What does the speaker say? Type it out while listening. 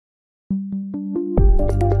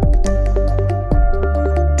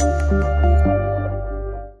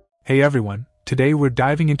Hey everyone, today we're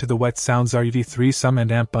diving into the Wet Sounds REV 3 Sum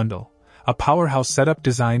and Amp Bundle, a powerhouse setup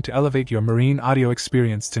designed to elevate your marine audio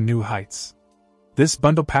experience to new heights. This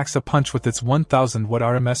bundle packs a punch with its 1000-watt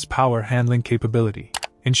RMS power handling capability,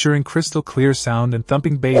 ensuring crystal clear sound and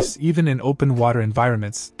thumping bass even in open water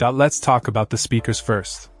environments. Let's talk about the speakers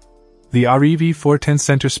first. The REV 410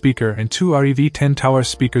 center speaker and two REV 10 tower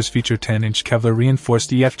speakers feature 10-inch Kevlar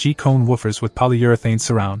reinforced EFG cone woofers with polyurethane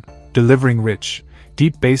surround, delivering rich,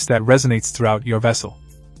 deep bass that resonates throughout your vessel.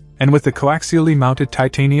 And with the coaxially mounted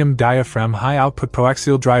titanium diaphragm high-output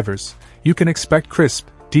proaxial drivers, you can expect crisp,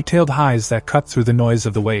 detailed highs that cut through the noise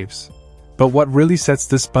of the waves. But what really sets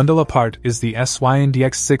this bundle apart is the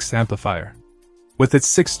SYNDX6 amplifier. With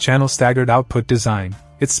its 6-channel staggered output design,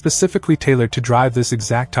 it's specifically tailored to drive this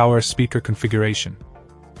exact tower speaker configuration.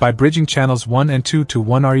 By bridging channels 1 and 2 to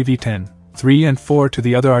one REV10, 3 and 4 to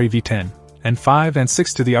the other REV10, and 5 and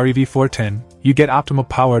 6 to the REV 410, you get optimal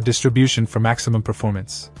power distribution for maximum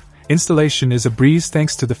performance. Installation is a breeze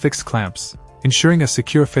thanks to the fixed clamps, ensuring a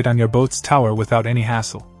secure fit on your boat's tower without any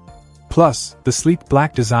hassle. Plus, the sleek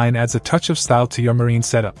black design adds a touch of style to your marine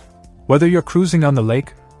setup. Whether you're cruising on the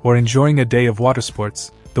lake or enjoying a day of water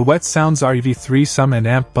sports, the Wet Sounds REV 3 Sum and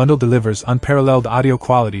Amp Bundle delivers unparalleled audio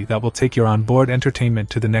quality that will take your onboard entertainment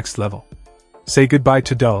to the next level. Say goodbye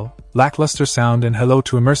to dull, lackluster sound and hello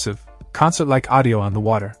to immersive, concert-like audio on the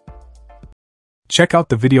water. Check out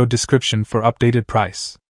the video description for updated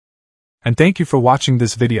price. And thank you for watching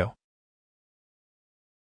this video.